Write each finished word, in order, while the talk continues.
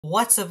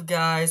What's up,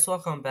 guys?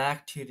 Welcome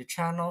back to the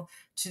channel.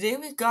 Today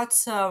we got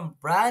some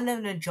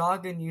random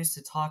Ninjago news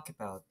to talk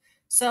about.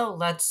 So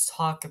let's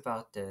talk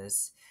about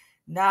this.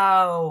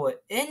 Now,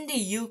 in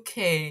the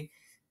UK,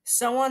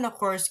 someone of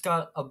course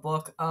got a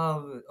book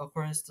of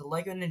course, the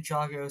Lego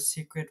Ninjago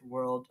Secret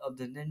World of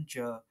the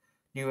Ninja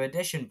New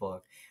Edition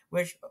book,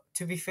 which,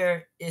 to be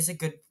fair, is a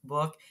good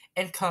book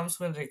and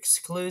comes with an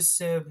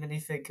exclusive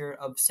minifigure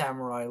of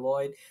Samurai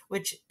Lloyd,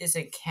 which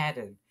isn't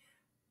canon.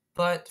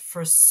 But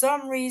for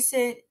some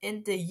reason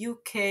in the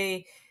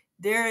UK,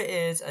 there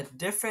is a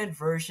different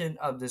version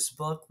of this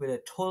book with a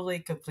totally,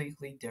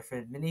 completely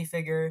different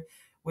minifigure,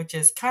 which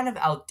is kind of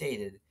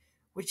outdated,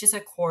 which is,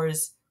 of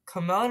course,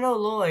 Kimono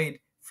Lloyd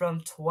from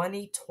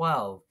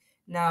 2012.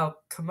 Now,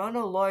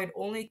 Kimono Lloyd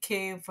only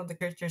came from the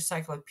Character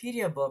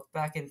Encyclopedia book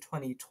back in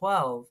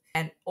 2012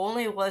 and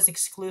only was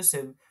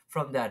exclusive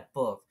from that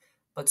book.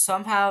 But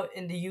somehow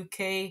in the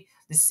UK,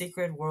 the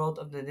Secret World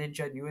of the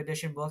Ninja New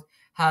Edition book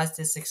has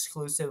this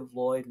exclusive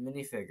Lloyd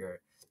minifigure.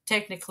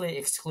 Technically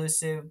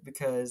exclusive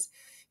because,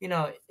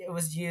 it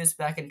was used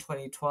back in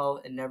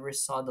 2012 and never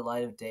saw the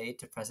light of day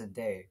to present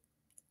day.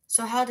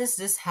 So how does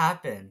this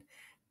happen?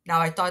 Now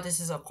I thought this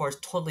is of course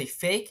totally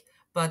fake,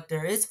 but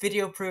there is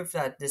video proof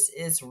that this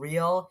is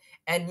real.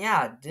 And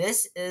yeah,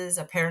 this is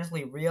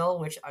apparently real,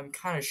 which I'm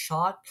kind of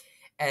shocked.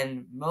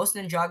 And most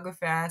Ninjago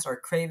fans are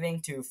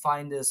craving to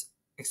find this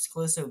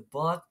exclusive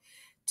book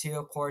to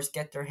of course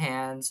get their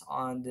hands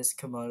on this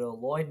Komodo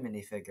Lloyd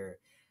minifigure.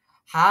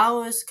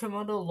 How is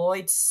Komodo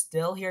Lloyd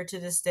still here to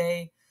this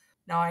day?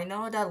 Now I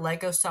know that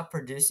LEGO stopped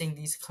producing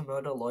these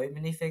Komodo Lloyd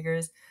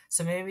minifigures,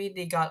 so maybe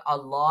they got a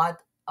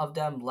lot of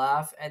them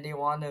left and they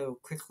want to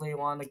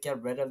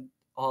get rid of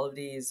all of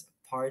these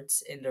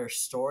parts in their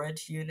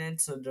storage unit.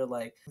 So they're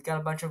like, we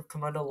got a bunch of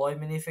Komodo Lloyd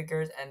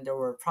minifigures and they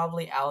were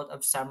probably out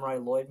of Samurai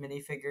Lloyd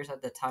minifigures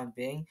at the time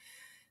being.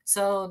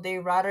 So they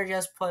rather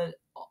just put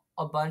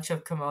a bunch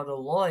of Komodo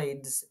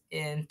Lloyds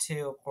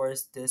into, of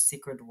course, the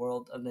Secret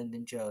World of the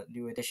Ninja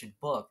New Edition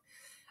book.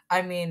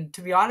 I mean,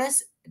 to be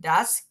honest,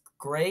 that's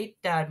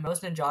great that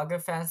most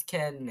Ninjago fans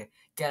can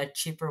get a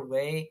cheaper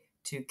way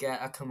to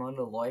get a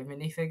Komodo Lloyd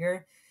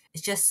minifigure.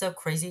 It's just so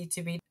crazy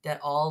to me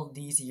that all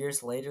these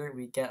years later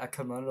we get a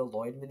Komodo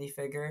Lloyd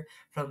minifigure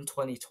from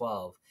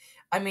 2012.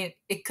 I mean,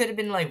 it could have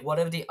been like one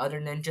of the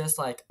other ninjas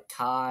like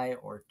Kai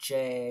or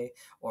Jay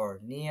or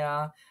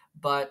Nia,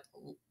 but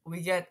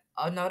we get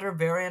another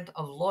variant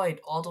of Lloyd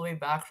all the way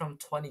back from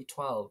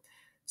 2012.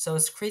 So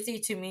it's crazy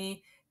to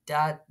me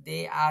that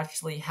they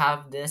actually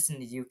have this in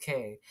the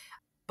UK.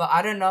 But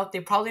I don't know, they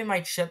probably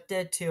might ship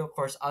it to, of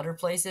course, other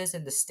places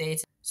in the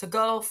States. So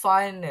go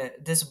find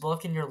this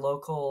book in your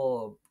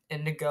local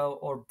Indigo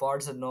or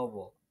Barnes& and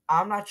Noble.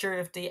 I'm not sure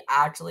if they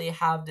actually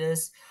have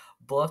this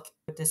book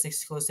with this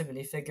exclusive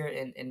minifigure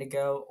in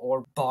Indigo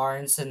or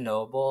Barnes& and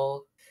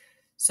Noble.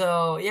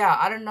 So yeah,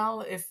 I don't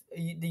know if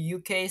the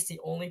UK is the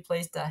only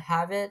place that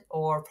have it,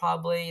 or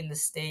probably in the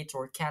States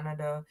or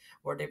Canada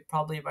where they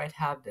probably might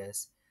have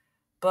this.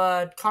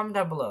 But comment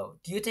down below.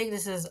 Do you think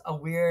this is a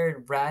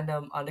weird,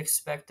 random,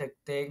 unexpected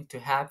thing to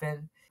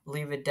happen?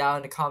 Leave it down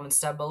in the comments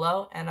down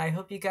below, and I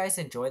hope you guys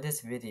enjoy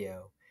this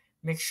video.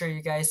 Make sure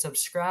you guys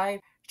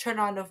subscribe, turn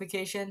on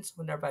notifications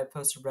whenever I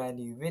post a brand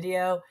new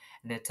video,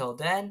 and until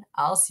then,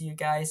 I'll see you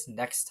guys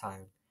next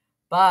time.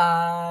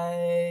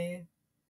 Bye!